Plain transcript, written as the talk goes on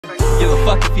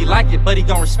fuck if he like it, but he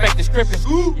gon' respect the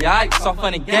scripting. Yeah, I saw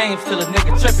funny games till a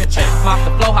nigga trippin'. Mop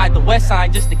the flow, hide the west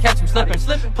side just to catch him slippin'.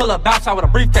 Pull up, bounce out with a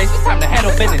briefcase, it's time to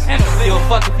handle business. He'll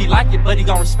fuck if he like it, but he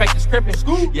gon' respect the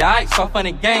scripting. Yeah, I saw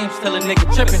funny games till a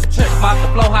nigga trippin'. Mop the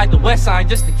flow, hide the west side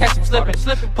just to catch him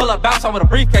slippin'. Pull up, bounce out with a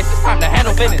briefcase, it's time to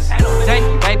handle business.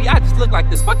 Janky, baby, I just look like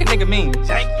this fucking nigga mean.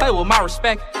 Play with my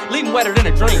respect, leave him wetter than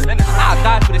a dream. I'll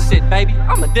die for this shit, baby,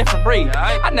 I'm a different breed.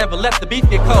 I never left the beef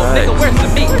get cold, nigga, where's the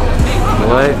meat?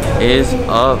 What is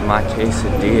up, my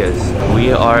quesadillas?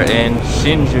 We are in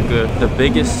Shinjuku, the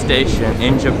biggest station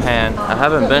in Japan. I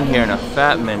haven't been here in a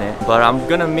fat minute, but I'm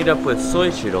gonna meet up with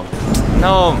Soichiro.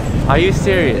 No, are you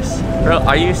serious? Bro,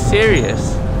 are you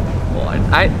serious?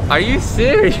 Are you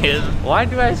serious? Why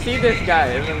do I see this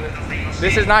guy?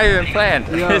 This is not even planned.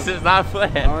 Yeah. This is not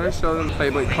planned. I want to show them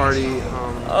Playboy Cardi.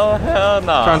 Oh hell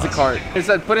no! Transit card. It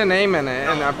said put a name in it,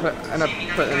 and I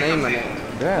put a name in it.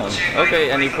 Damn. Okay,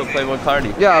 and you put Playboy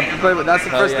Cardi. Yeah, Playboy. That's the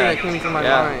first thing that came to my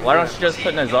mind. Why don't you just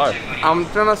put Nazar? I'm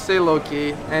trying to stay low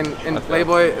key, and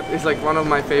Playboy is like one of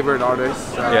my favorite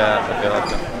artists. So. Yeah, I feel like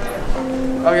that.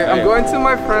 Okay, I'm going to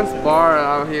my friend's bar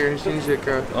out here in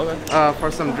Shinjuku. Okay.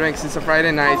 For some drinks. It's a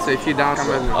Friday night, so if you down, come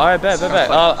with me. Alright, bet.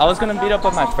 I was gonna meet up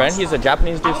with my friend. He's a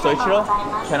Japanese dude, Soichiro.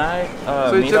 Can I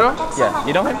meet up? Yeah,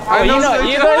 you know him? I know Soichiro.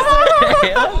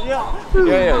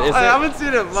 Yeah. I haven't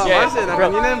seen him.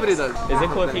 Is it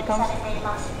cool if he comes?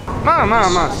 ま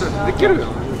あできるよ。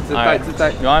絶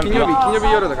対。金曜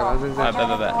日夜だから全然。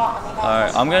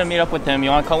Alright, I'm gonna meet up with him. You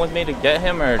wanna come with me to get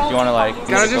him, or do you wanna like?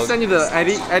 Can I just send you the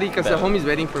ID? Because the homie's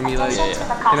waiting for me. Like, you know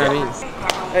what I mean?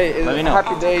 Hey, let me know.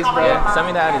 Happy days, bro. Yeah, send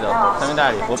me the ID though. Send me the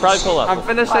ID. We'll probably pull up. I'm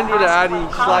finna send you the ID.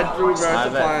 Slide through, bro.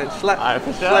 It's fine. Slap.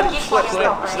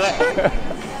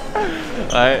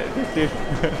 Alright, dude.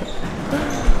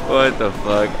 What the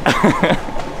fuck?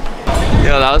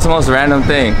 Yo, that was the most random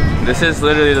thing. This is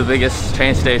literally the biggest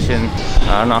train station.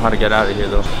 I don't know how to get out of here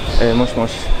though. Hey, mush.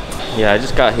 Yeah, I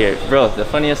just got here. Bro, the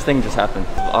funniest thing just happened.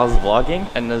 I was vlogging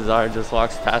and Nazar just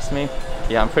walks past me.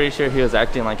 Yeah, I'm pretty sure he was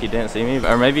acting like he didn't see me.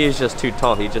 Or maybe he's just too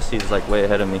tall. He just sees like way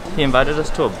ahead of me. He invited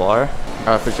us to a bar.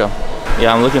 Alright, for sure.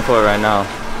 Yeah, I'm looking for it right now.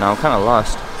 Now I'm kind of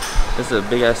lost. This is a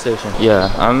big ass station. Yeah,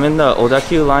 I'm in the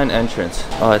Odakyu line entrance.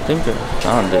 Oh, I think I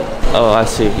found it. Oh, I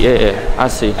see. Yeah, I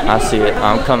see it.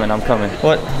 I'm coming.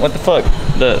 What the fuck?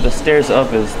 The stairs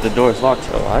up is the door's locked.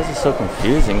 Oh, why is it so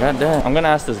confusing? God damn. I'm gonna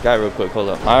ask this guy real quick. Hold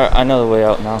up. I know the way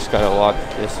out now. Just gotta walk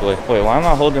this way. Wait, why am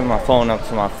I holding my phone up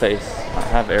to my face? I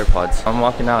have AirPods. I'm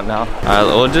walking out now. Alright,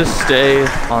 we'll just stay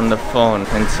on the phone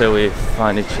until we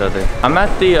find each other. I'm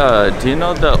at the, do you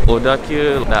know the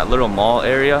Odakyu, that little mall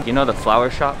area? You know the flower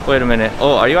shop? Wait a minute.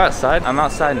 Oh, are you outside? I'm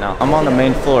outside now. I'm on the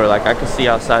main floor. Like, I can see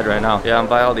outside right now. Yeah, I'm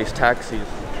by all these taxis.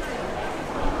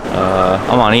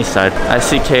 I'm on east side. I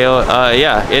see KO.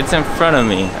 Yeah, it's in front of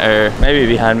me, or maybe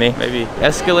behind me. Maybe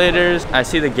escalators. I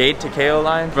see the gate to KO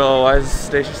line. Bro, why is the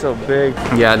station so big?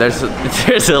 Yeah, there's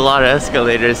a lot of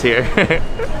escalators here.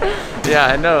 Yeah,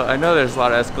 I know there's a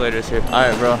lot of escalators here. All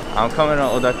right, bro, I'm coming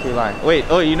on Odakyu line. Wait,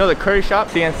 oh, you know the curry shop?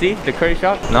 CNC? The curry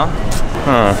shop? No?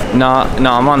 No,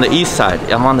 I'm on the east side.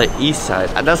 I'm on the east side.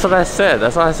 That's what I said.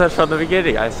 That's what I said from the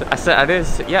beginning. I said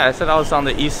I was on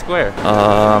the east square.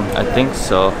 I think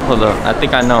so. Hold on. I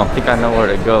think I know where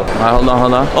to go. Hold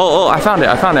on. Oh, I found it.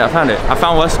 I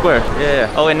found West Square.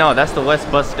 Yeah. Oh wait, no, that's the West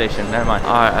bus station. Never mind.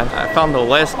 All right, I found the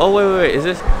West. Oh wait. Is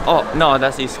this? Oh no,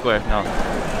 that's East Square. No.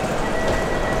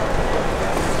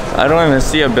 I don't even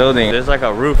see a building. There's like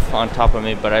a roof on top of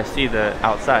me, but I see the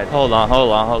outside. Hold on.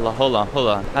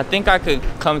 I think I could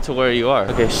come to where you are.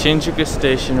 Okay, Shinjuku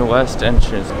Station West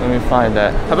entrance. Let me find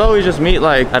that. How about we just meet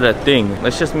like at a thing?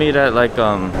 Let's just meet at like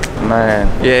man.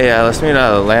 Yeah, let's meet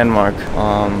at a landmark.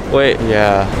 Wait,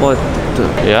 yeah. What the,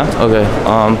 yeah? Okay.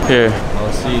 Here.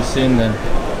 I'll see you soon then.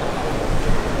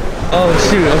 Oh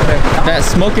shoot, okay. That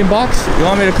smoking box? You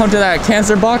want me to come to that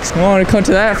cancer box? You want me to come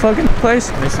to that fucking place?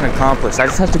 Mission accomplished. I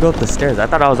just have to go up the stairs. I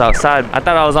thought I was outside. I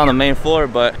thought I was on the main floor,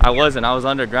 but I wasn't. I was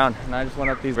underground. And I just went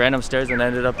up these random stairs and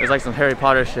ended up, it was like some Harry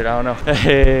Potter shit, I don't know.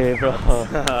 Hey, bro.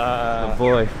 Good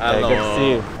boy. Hey, good to see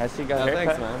you. I see you got a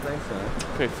haircut. Thanks, man.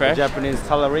 Pretty fresh. Japanese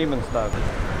coloring and stuff.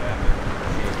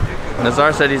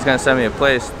 Nazar said he's gonna send me a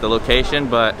place, the location,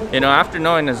 but you know, after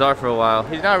knowing Nazar for a while,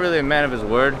 he's not really a man of his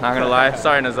word, not gonna lie.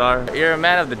 Sorry, Nazar. You're a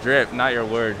man of the drip, not your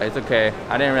word. It's okay.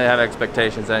 I didn't really have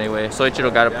expectations anyway.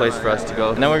 Soichiro got a place for us to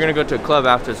go. And then we're gonna go to a club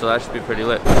after, so that should be pretty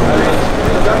lit.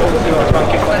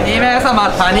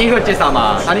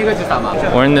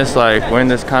 We're in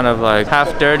this kind of like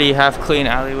half dirty, half clean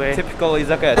alleyway. Typical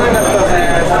Izakaya.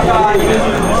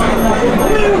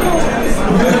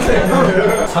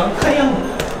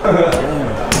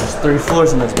 3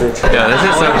 floors in this bitch. Yeah, this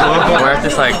is so cool. We're at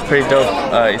this like pretty dope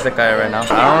izakaya right now.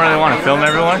 I don't really want to film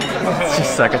everyone. It's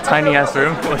just like a tiny ass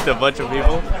room with a bunch of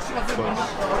people.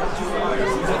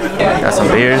 Got some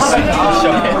beers.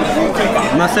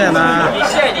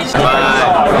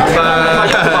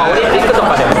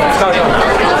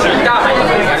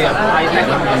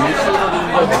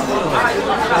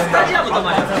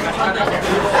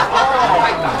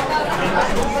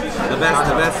 The best.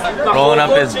 Rolling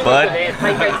up his bud.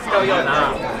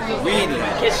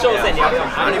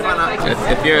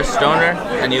 If you're a stoner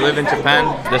and you live in Japan,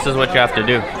 this is what you have to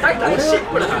do. Oh,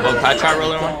 can I try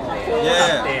rolling one?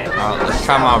 Yeah. Let's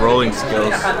try my rolling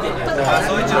skills.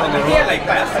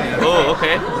 Oh,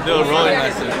 okay. Do a rolling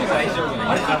lesson.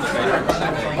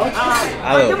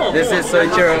 Hello, this is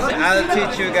Soichiro. I'll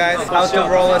teach you guys how to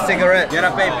roll a cigarette. Get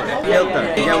a paper,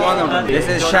 filter, get one of them. This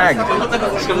is shag.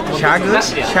 Shag?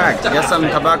 Shag. Get some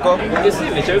tobacco. That's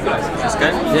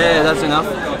good? Yeah, that's enough.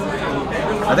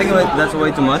 I think that's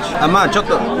way too much. まあちょっ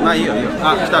と、まあいいよいいよ。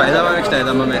あ、来た、枝豆来た、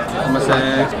枝豆。すいません。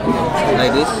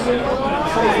Like this.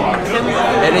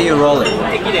 And then you roll it.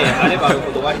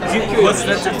 What's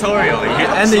the tutorial?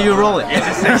 And then you roll it.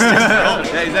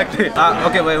 Yeah, exactly.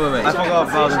 Okay, wait. I forgot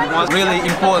about one really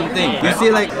important thing. You see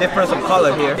like difference of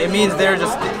color here. It means they're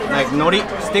just like nori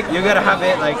stick. You gotta have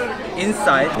it like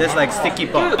inside. There's like sticky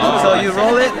part. So you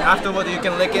roll it. Afterward, you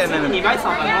can lick it and then. You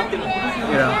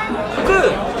know.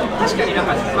 確かになん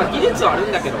か、まあ、技術はある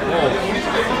んだけども、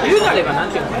言うなればな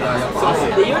んていうのかな、そう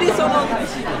でよりその、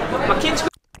まあ、建築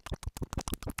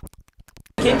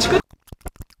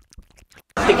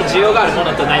的需要があるも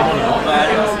のとないものの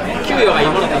給与がいい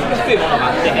ものと低いものがあ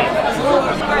ってね、や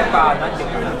っぱなんていう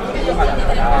のかな、良かった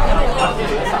から、あってい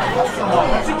う良さありま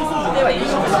すけど、では印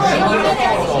象的に言うと、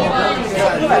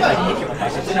利益も大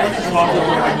切じゃないですか。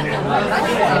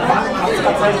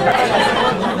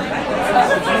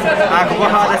Ah,ここ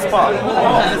hardest spot.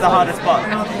 This is the hardest spot.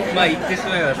 まあ言ってし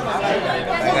まいます。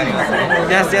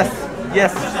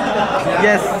Yes.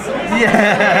 Yeah.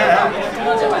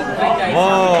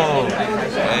 Whoa.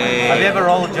 Hey. Have you ever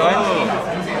rolled a joint?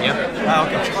 Yep. Ah,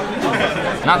 okay.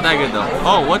 Not that good though.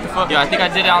 Oh, what the fuck? Yeah, I think I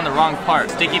did it on the wrong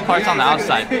part. Sticky part's on the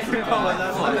outside. I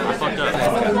fucked up.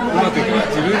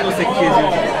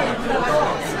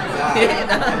 出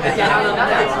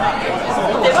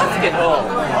ますけど、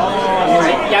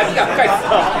闇が深いですよ。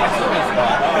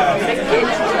設計事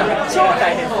務所が超大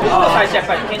変です。僕も最初やっ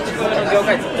ぱり建築の業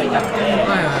界ずっといたので、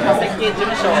設計事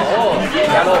務所を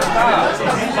やろうか、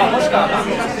もしくは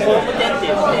工務店って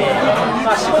言って、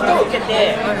仕事を受け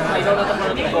て、いろんなとこ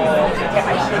ろにこう手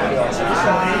配していくような。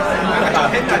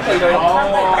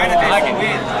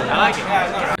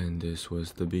And this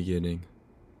was the beginning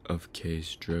of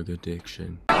K's drug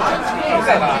addiction. Bro,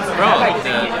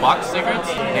 the box cigarettes,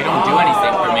 they don't do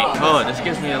anything for me. Oh, this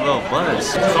gives me a little buzz.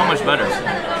 So much better.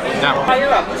 Damn.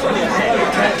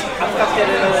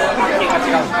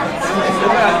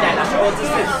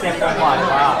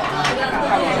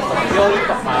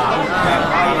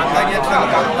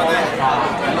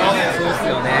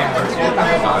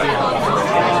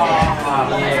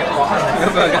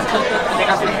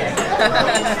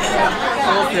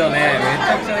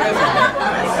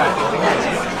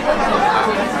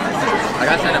 I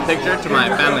gotta send a picture to my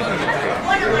family.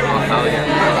 Oh, yeah.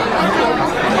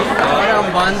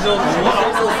 盤上っ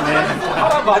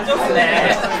すね。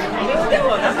で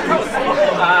もなんか多分その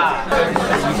方が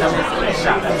プレッシャ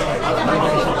ー。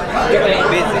ベ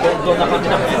ースどんな感じ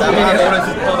なの？俺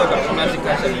ずっとだから同じ会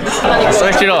社に。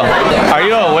Soichiro, are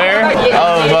you aware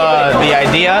of the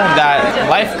idea that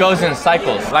life goes in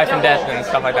cycles, life and death and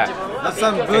stuff like that? That's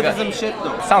some Buddhism shit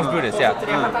though. Sounds Buddhist, yeah.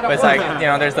 But it's like, you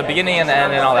know, there's the beginning and the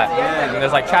end and all that. And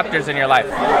there's like chapters in your life.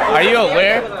 Are you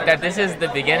aware that this is the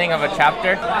beginning of a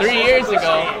chapter? 3 years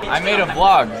ago, I made a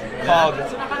vlog called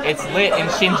It's Lit in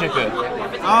Shinjuku.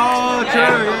 Oh,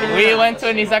 true. We went to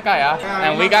an izakaya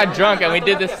and we got drunk and we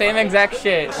did the same exact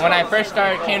shit. When I first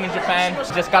came to Japan,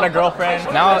 just got a girlfriend.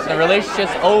 Now the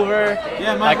relationship's over.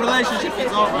 Yeah, my relationship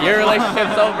is over. Your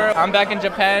relationship's over. I'm back in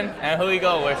Japan and here we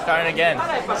go. We're starting again.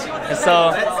 And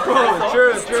so,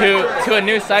 to a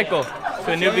new cycle,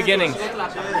 to a new beginning.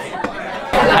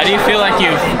 How do you feel like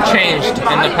you've changed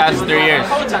in the past 3 years?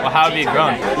 Well, how have you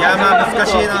grown? Yeah, man,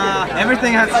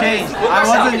 everything has changed. I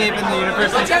wasn't even a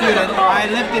university student. I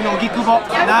lived in Ogikubo.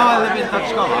 Now I live in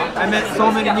Tachikawa. I met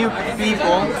so many new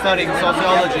people studying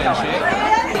sociology and shit.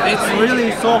 It's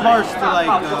really so hard to like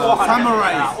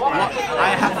summarize what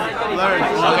I have learned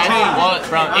or changed. Well,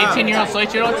 from 18-year-old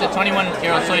Soichiro to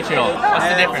 21-year-old Soichiro, what's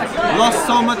the difference? Lost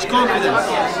so much confidence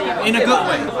in a good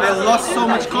way. I lost so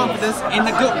much confidence in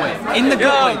a good way. In the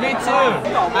good way. Me too.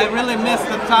 I really missed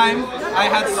the time I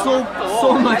had so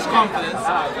much confidence.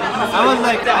 I was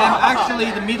like, I am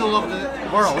actually the middle of the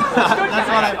world. That's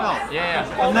what I felt. Yeah.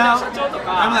 But now,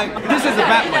 I'm like, this is a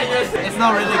bad one. It's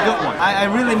not really a good one. I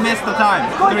really missed the time.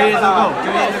 2 years ago.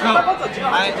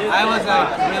 I was like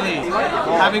really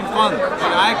having fun. Like,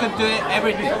 I could do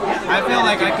everything. I feel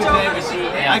like I could do everything.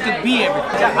 I could be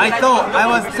everything. I thought I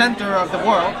was center of the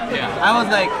world. I was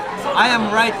like, I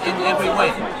am right in every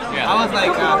way. I was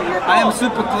like, I am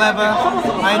super clever.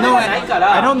 I know it.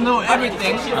 I don't know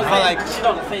everything, but like,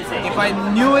 if I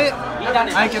knew it,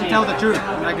 I can tell the truth.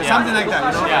 Like something like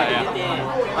that, you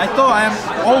know? I thought I am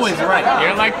always right.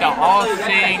 You're like the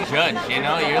all-seeing judge, you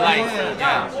know? You're like,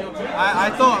 I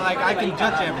thought like I can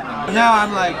judge everything. Now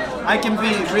I'm like, I can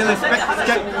be really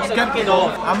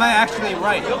skeptical. Am I actually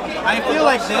right? I feel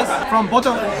like this from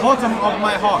bottom of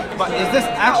my heart. But is this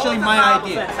actually my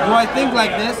idea? Do I think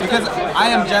like this because I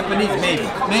am Japanese?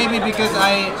 Maybe because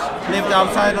I lived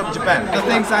outside of Japan. The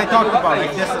things I talked about,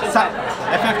 like this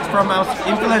effect from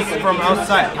influence from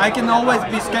outside. I can always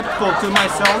be skeptical to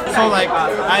myself. So like,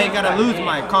 I gotta lose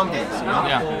my confidence. You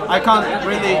know? I can't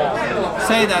really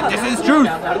say that this is truth.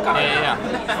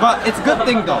 But it's a good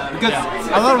thing though, because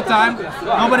a lot of time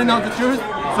nobody knows the truth.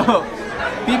 So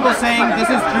people saying this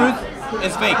is truth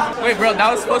is fake. Wait, bro,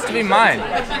 that was supposed to be mine.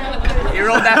 You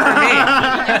rolled that for me.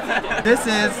 This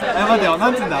is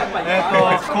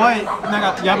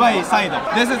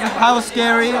This is how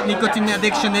scary nicotine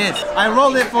addiction is. I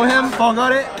rolled it for him,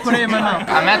 forgot it, put it in my mouth.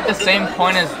 I'm at the same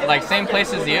point as, like, same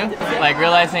place as you. Like,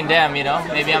 realizing, damn, you know,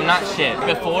 maybe I'm not shit.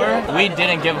 Before, we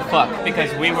didn't give a fuck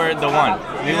because we were the one.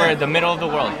 We were the middle of the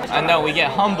world. And then we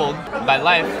get humbled by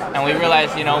life and we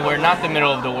realize, you know, we're not the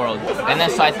middle of the world. And then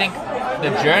so I think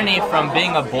the journey from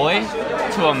being a boy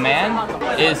to a man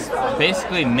is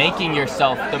basically making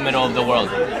yourself the middle of the world.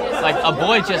 Like, a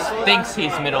boy just thinks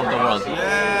he's middle of the world,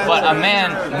 but a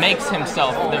man makes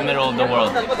himself the middle of the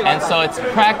world. And so it's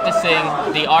practicing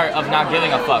the art of not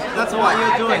giving a fuck. That's what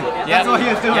you're doing. That's what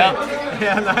you're doing.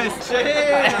 Yeah, nice.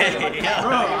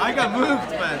 Bro, I got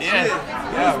moved, man.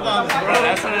 Bro,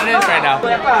 that's what it is right now.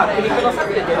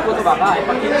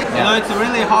 You know, it's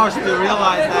really harsh to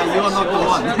realize that you are not the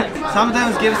one.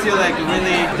 Sometimes gives you like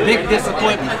really big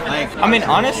disappointment. Like, I mean,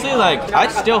 honestly, like, I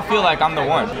still feel like I'm the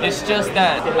one. It's just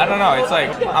that, I don't know, it's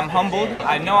like, I'm humbled.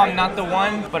 I know I'm not the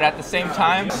one, but at the same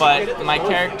time, but my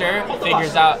character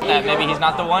figures out that maybe he's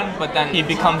not the one, but then he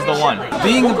becomes the one.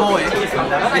 Being a boy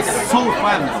is so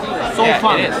fun. So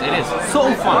fun. It is.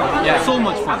 So fun. Yeah. So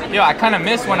much fun. Yo, I kind of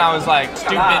miss when I was like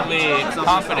stupidly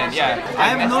confident. Yeah. I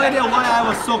have no idea why I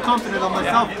was so confident on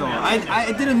myself though.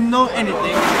 I didn't know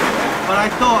anything, but I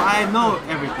thought I know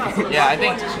everything. Yeah, I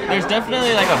think there's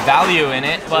definitely like a value in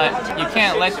it, but you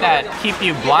can't let that keep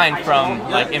you blind from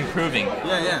like improving.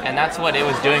 And that's what it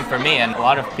was doing for me and a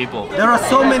lot of people. There are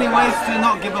so many ways to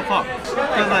not give a fuck.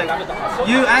 Because like,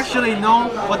 you actually know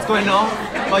what's going on,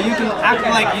 but you can act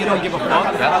like you don't give a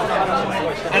fuck.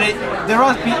 And there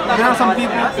are some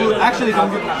people who actually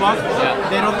don't give a fuck.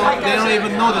 They don't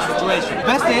even know the situation.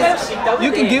 Best is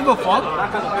you can give a fuck,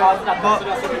 but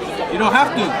you don't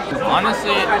have to.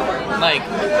 Honestly, like,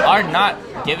 our not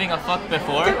giving a fuck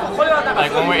before,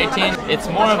 like when we're 18, it's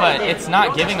more of a, it's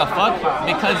not giving a fuck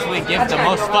because we give the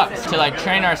most fucks to like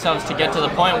train ourselves to get to the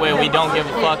point where we don't give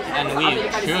a fuck and we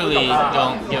truly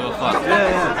don't give a fuck.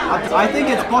 I think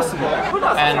it's possible.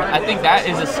 And I think that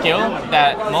is a skill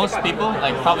that most people,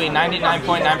 like probably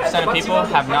 99.9% of people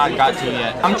have not got to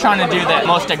yet. I'm trying to do that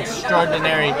most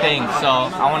extraordinary thing, so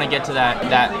I want to get to that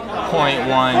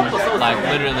 0.1, like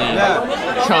literally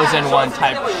chosen one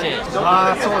type shit.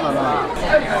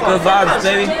 Good vibes,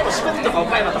 baby.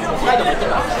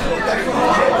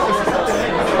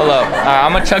 Hold up. Alright,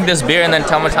 I'm gonna chug this beer and then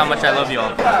tell me how much I love you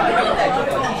all. I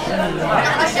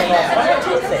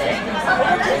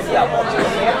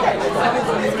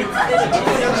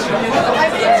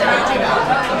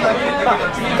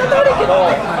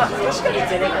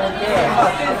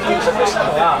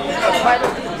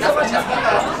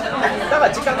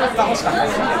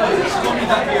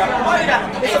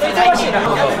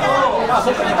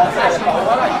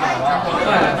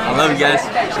love you guys.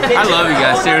 I love you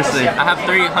guys, seriously. I have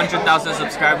 300,000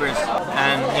 subscribers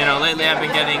and, you know, lately I've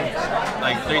been getting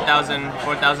like 3,000,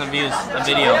 4,000 views a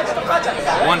video.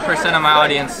 1% of my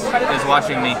audience is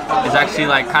watching me, is actually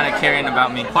like kind of caring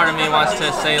about me. Part of me wants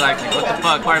to say like, what the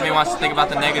fuck? Part of me wants to think about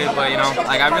the negative, but you know,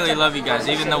 like I really love you guys,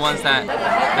 even the ones that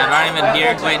aren't even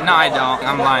here. Wait, no I don't,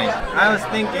 I'm lying. I was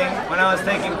thinking, when I was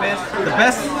taking piss, the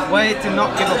best way to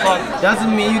not give a fuck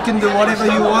doesn't mean you can do whatever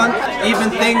you want, even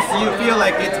things you feel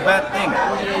like it's a bad thing.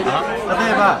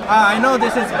 I know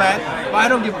this is bad, but I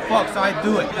don't give a fuck, so I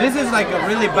do it. This is like a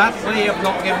really bad way of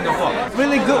not giving a fuck.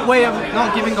 Really good way of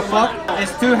not giving a fuck is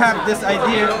to have this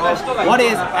idea of what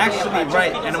is actually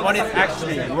right and what is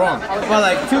actually wrong. But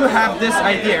like to have this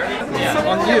idea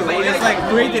on you is like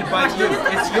created by you.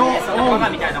 It's your own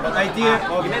idea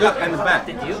of good and bad.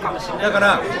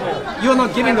 You're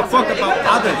not giving a fuck about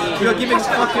others. You're giving a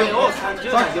fuck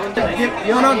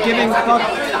you're not giving a fuck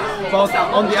about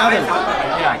on the others.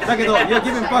 You're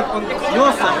giving fuck on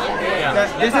yourself. That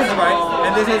this is right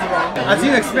and this is wrong. As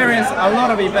you experience a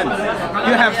lot of events,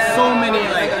 you have so many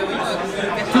like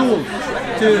tools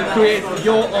to create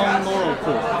your own moral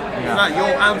code. Not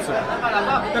your answer.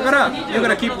 You're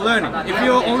gonna keep learning. If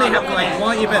you only have like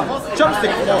one event,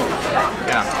 chopstick falls.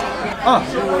 Oh,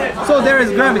 so there is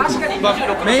gravity, but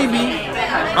maybe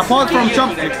apart from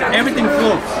chopsticks, everything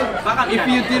floats. If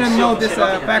you didn't know this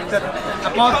fact that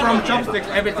apart from chopsticks,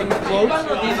 everything floats,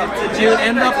 you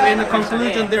end up in the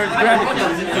conclusion there is gravity.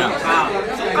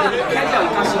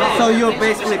 So you're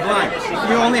basically blind.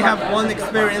 You only have one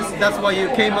experience. That's why you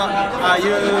came up.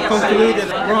 You concluded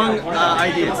wrong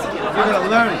ideas. You're gonna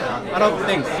learn a lot of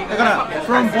things.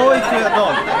 From boy to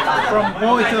adult, from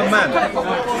boy to a man,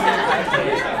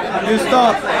 you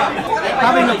start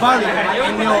having a value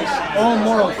in your own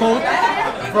moral code.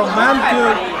 From man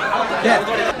to death,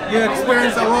 you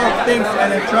experience a lot of things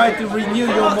and then try to renew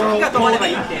your moral code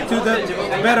to the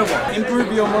better one,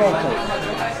 improve your moral code.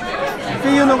 って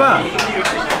いうのが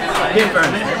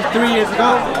different 3 years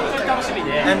ago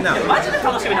and now っ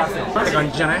て感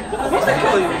じじゃない？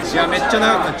いやめっちゃ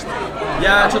長くなっちゃった。い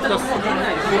やちょっとい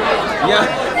や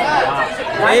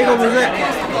英語むずい。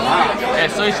Hey,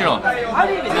 Soichiro,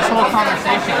 this whole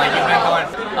conversation, like you've been going,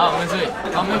 oh, Muzui,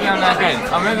 oh, maybe I'm not good,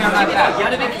 oh, maybe I'm not that.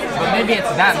 But maybe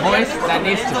it's that voice that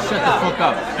needs to shut the fuck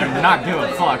up and not give a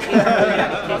fuck.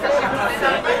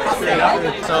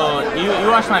 So, you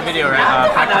watched my video,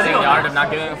 right? Practicing the art of not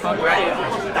giving a fuck, right?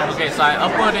 Okay, so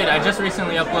I just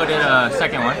recently uploaded a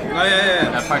second one. Oh,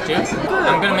 yeah. Part 2.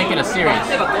 I'm gonna make it a series.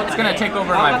 It's gonna take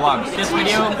over my vlogs. This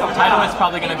video title is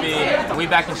probably gonna be We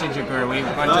Back in Shinjuku, we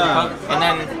went to the pub, and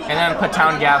then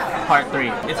PTAONGAF Part 3.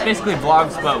 It's basically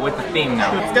vlogs but with the theme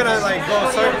now. It's gonna like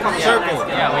go circle.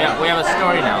 Yeah, we have a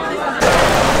story now.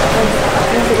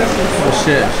 Oh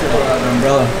shit, an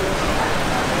umbrella.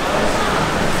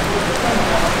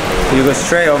 You go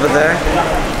straight over there.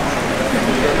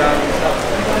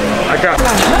 I got.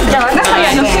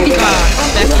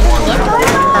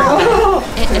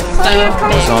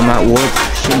 So I'm at Warp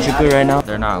Shinjuku right now.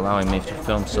 They're not allowing me to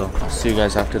film, so I'll see you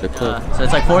guys after the clip. So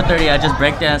it's like 4:30. I just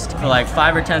breakdanced for like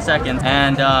 5 or 10 seconds,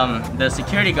 and the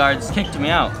security guards kicked me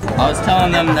out. I was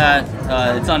telling them that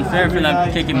it's unfair for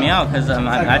them kicking me out because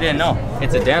I didn't know.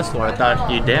 It's a dance floor. I thought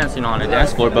you dance, you know, on a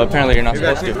dance floor, but apparently you're not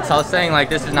supposed to. So I was saying like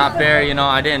this is not fair, you know.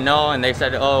 I didn't know, and they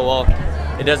said, oh well.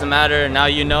 It doesn't matter, now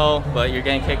you know, but you're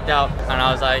getting kicked out. And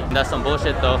I was like, that's some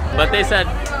bullshit though. But they said,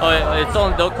 oh,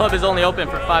 the club is only open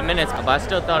for 5 minutes, but I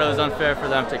still thought it was unfair for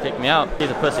them to kick me out.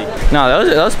 He's a pussy. No,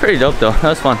 that was pretty dope though. That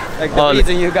was fun. Like the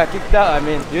reason you got kicked out, I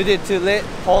mean, you did too late,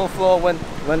 whole floor went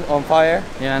on fire.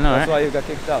 Yeah, I know, That's why you got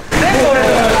kicked out.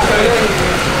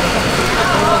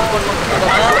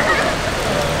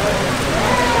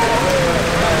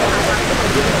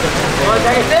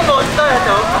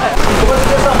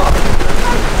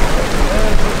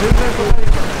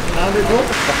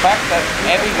 The fact that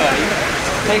everybody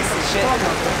takes the shit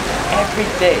every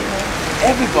day.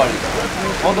 Everybody.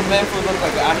 All the men who look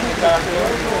like anime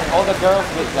characters, all the girls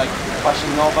with like fashion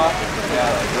nova,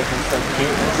 like looking so cute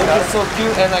and stuff. Looking so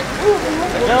cute and like, ooh,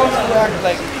 the girls who act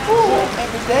like, ooh,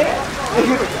 every day.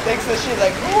 Takes the shit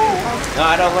like, ooh. No,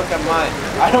 I don't look at mine.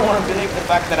 I don't want to believe the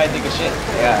fact that I take a shit.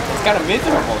 Yeah. It's kind of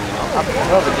miserable, you know?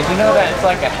 No, but did you know that it's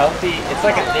like a healthy, it's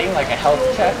like a thing, like a health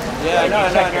check? Yeah, like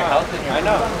you check your health and your I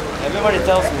know. Everybody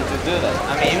tells me to do that.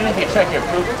 I mean, even if you check your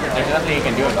poop, there's nothing you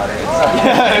can do about it.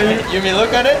 You mean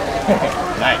look at it?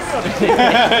 Nice.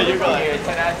 You go like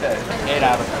 10 out of 10. 8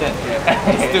 out of 10.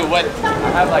 It's too wet.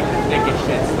 I have like the thickest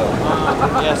shit still.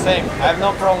 Yeah, same. I have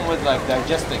no problem with like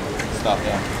digesting stuff,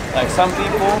 yeah. Like some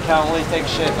people can only take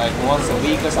shit like once a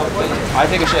week or something. I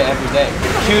take a shit every day.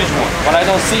 Huge one. But I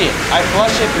don't see it. I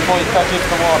flush it before it touches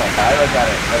the water. I look at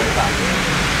it every time.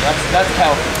 That's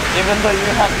healthy. Even though you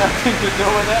have nothing to do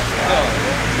with it, still.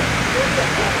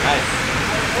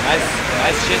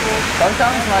 Nice shit.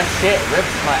 Sometimes my shit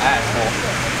rips my asshole.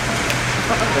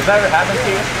 Does that ever happen to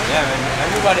you? Yeah, man.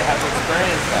 Everybody has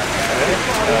experienced that.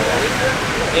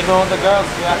 Even with the girls,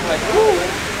 you act like, woo.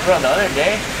 Bro, the other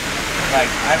day, like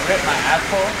I ripped my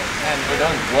asshole and there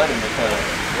was blood in the toilet.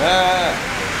 Yeah.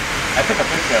 I took a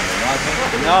picture of it, you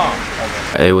want to see?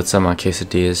 No. Hey, what's up, my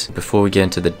quesadillas? Before we get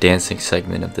into the dancing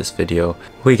segment of this video,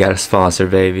 we got a sponsor,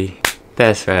 baby.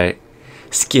 That's right,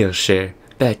 Skillshare.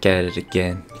 Back at it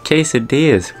again.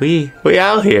 Quesadillas, we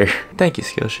out here. Thank you,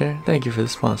 Skillshare. Thank you for the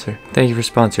sponsor. Thank you for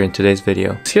sponsoring today's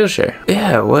video. Skillshare.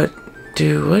 Yeah, what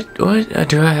do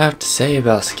I have to say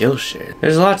about Skillshare?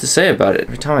 There's a lot to say about it.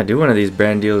 Every time I do one of these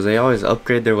brand deals, they always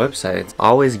upgrade their website. It's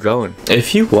always growing.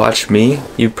 If you watch me,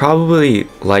 you probably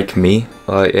like me.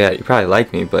 Well, yeah, you probably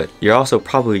like me, but you're also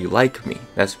probably like me.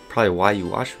 That's probably why you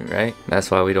watch me, right? That's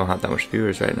why we don't have that much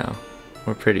viewers right now.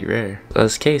 We're pretty rare.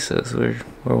 Us cases, we're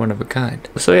one of a kind.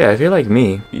 So yeah, if you're like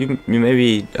me, you may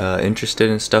be interested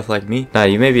in stuff like me. Now,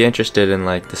 you may be interested in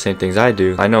like the same things I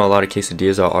do. I know a lot of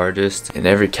quesadillas are artists in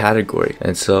every category,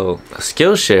 and so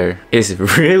Skillshare is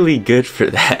really good for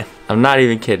that. I'm not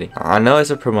even kidding. I know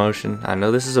it's a promotion. I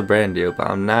know this is a brand deal, but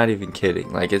I'm not even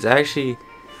kidding. Like, it's actually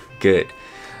good.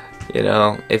 You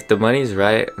know, if the money's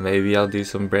right, maybe I'll do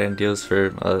some brand deals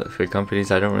for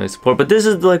companies I don't really support. But this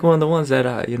is like one of the ones that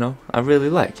I really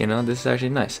like. You know, this is actually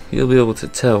nice. You'll be able to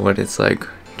tell when it's like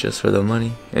just for the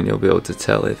money, and you'll be able to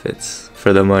tell if it's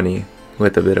for the money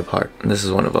with a bit of heart. And this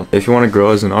is one of them. If you want to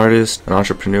grow as an artist, an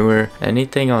entrepreneur,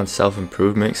 anything on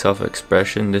self-improvement,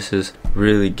 self-expression, this is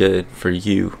really good for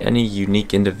you. Any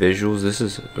unique individuals, this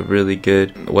is a really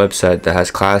good website that has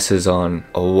classes on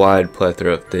a wide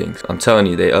plethora of things. I'm telling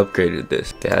you, they upgraded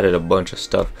this. They added a bunch of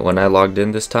stuff. When I logged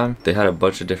in this time, they had a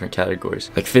bunch of different categories,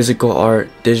 like physical art,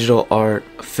 digital art,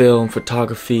 film,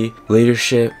 photography,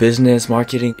 leadership, business,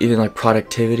 marketing, even like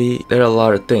productivity. There are a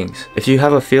lot of things. If you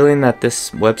have a feeling that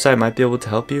this website might be able to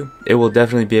help you, it will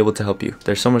definitely be able to help you.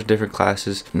 There's so much different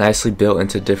classes, nicely built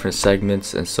into different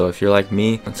segments, and so if you're like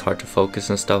me, it's hard to focus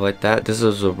and stuff like that, this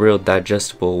is a real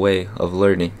digestible way of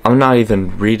learning. I'm not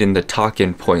even reading the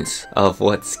talking points of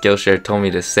what Skillshare told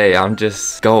me to say. I'm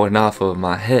just going off of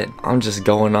my head. I'm just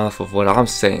going off of what I'm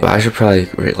saying. But I should probably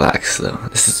relax though.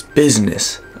 This is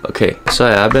business. Okay, so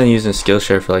yeah, I've been using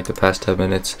Skillshare for like the past 10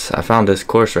 minutes. I found this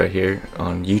course right here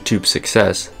on YouTube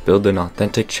Success. Build an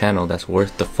authentic channel that's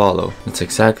worth the follow. It's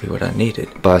exactly what I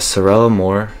needed. By Sorella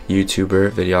Moore, YouTuber,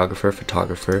 videographer,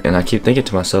 photographer. And I keep thinking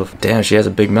to myself, damn, she has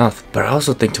a big mouth. But I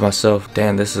also think to myself,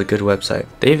 damn, this is a good website.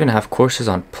 They even have courses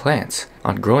on plants,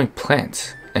 on growing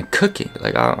plants and cooking.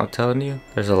 Like, I'm telling you,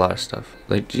 there's a lot of stuff.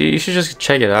 Like, you should just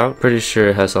check it out. Pretty sure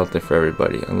it has something for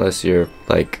everybody, unless you're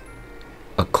like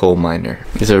a coal miner.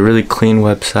 It's a really clean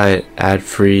website,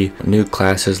 ad-free, new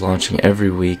classes launching every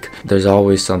week. There's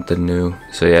always something new.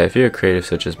 So yeah, if you're a creative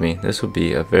such as me, this would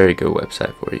be a very good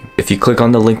website for you. If you click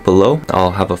on the link below,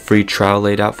 I'll have a free trial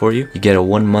laid out for you. You get a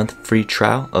 1-month free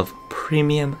trial of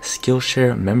premium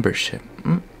Skillshare membership.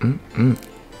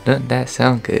 Doesn't that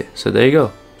sound good? So there you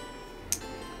go.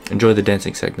 Enjoy the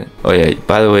dancing segment. Oh yeah,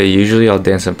 by the way, usually I'll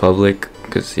dance in public,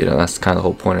 because you know that's kind of the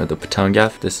whole point of the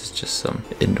PTAONGAF. This is just some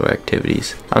indoor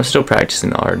activities. I'm still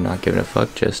practicing the art, not giving a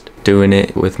fuck, just doing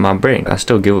it with my brain. I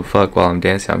still give a fuck while I'm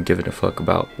dancing. I'm giving a fuck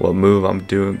about what move I'm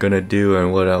gonna do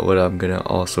and what I'm gonna,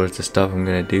 all sorts of stuff I'm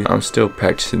gonna do. I'm still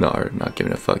practicing the art, not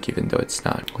giving a fuck, even though it's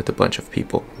not with a bunch of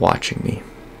people watching me.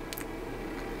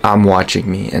 I'm watching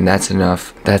me, and that's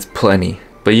enough. That's plenty.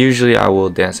 But usually I will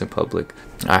dance in public.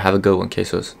 Alright, have a good one,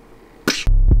 quesos.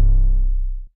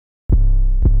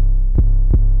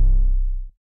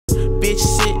 Bitch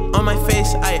sit on my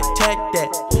face, I attack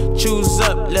that. Choose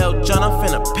up, Lil John, I'm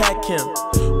finna pack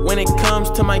him. When it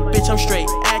comes to my bitch, I'm straight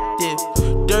active.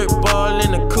 Dirt ball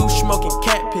in the coupe, smoking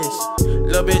cat piss.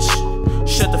 Lil bitch,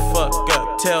 shut the fuck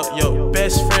up. Tell your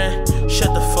best friend,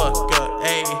 shut the fuck up.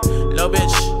 Ayy, lil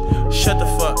bitch, shut the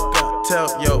fuck up. Tell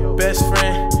your best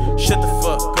friend, shut the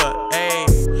fuck up.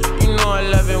 Ayy, you know I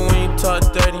love it when you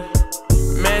talk dirty.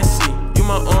 Messy, you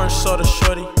my orange soda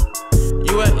shorty.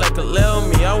 You act like a lil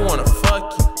me, I wanna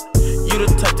fuck you. You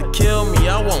the type to kill me,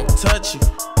 I won't touch you.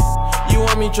 You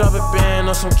want me drop a band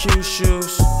on some cute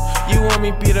shoes. You want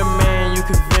me be the man you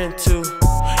can vent to.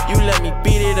 You let me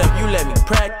beat it up, you let me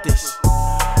practice.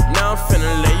 Now I'm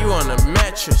finna lay you on a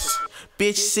mattress.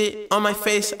 Bitch sit on my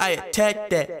face, I attack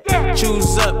that.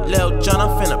 Choose up, Lil John,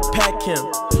 I'm finna pack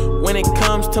him. When it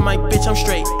comes to my bitch, I'm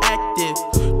straight active.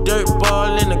 Dirt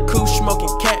ball in the coupe, smoking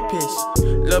cat piss.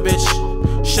 Lil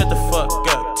bitch, shut the fuck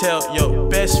up. Tell your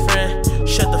best friend,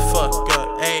 shut the fuck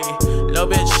up. Ayy, lil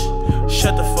bitch,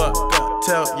 shut the fuck up.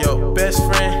 Tell your best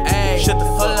friend, ayy, shut the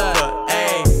fuck up.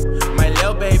 Ayy, my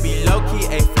lil baby low-key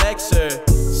a flexer.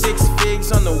 6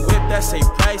 figs on the whip, that's a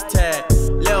price tag.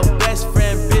 Lil best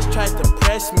friend bitch tried to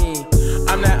press me.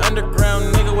 I'm that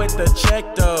underground nigga with the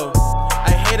check though.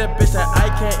 I hate a bitch that I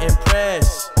can't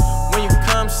impress. When you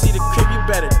come see the crib, you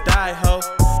better die, ho.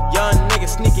 Young nigga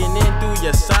sneaking in through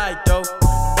your side though.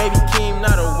 Baby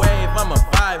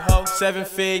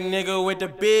 7-fig nigga with the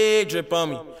big drip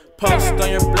on me. Post on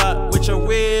your block with your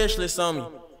wish list on me.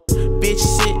 Bitch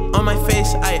sit on my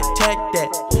face, I attack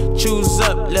that. Choose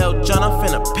up, Lil John, I'm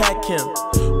finna pack him.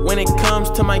 When it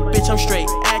comes to my bitch, I'm straight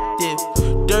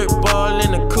active. Dirt ball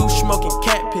in the coupe, smoking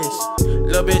cat piss.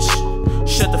 Lil bitch,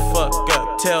 shut the fuck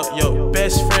up. Tell your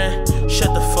best friend,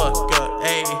 shut the fuck up.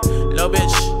 Ayy, lil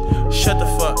bitch, shut the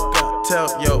fuck up. Tell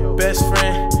your best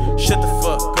friend, shut the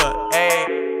fuck up.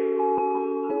 Ayy.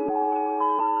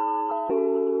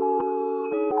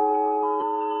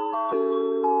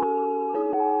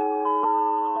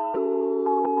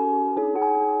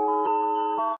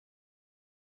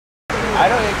 I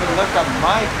don't even look at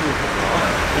my group.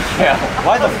 Yeah.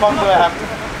 Why the fuck do I have to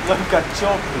look at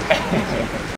your group?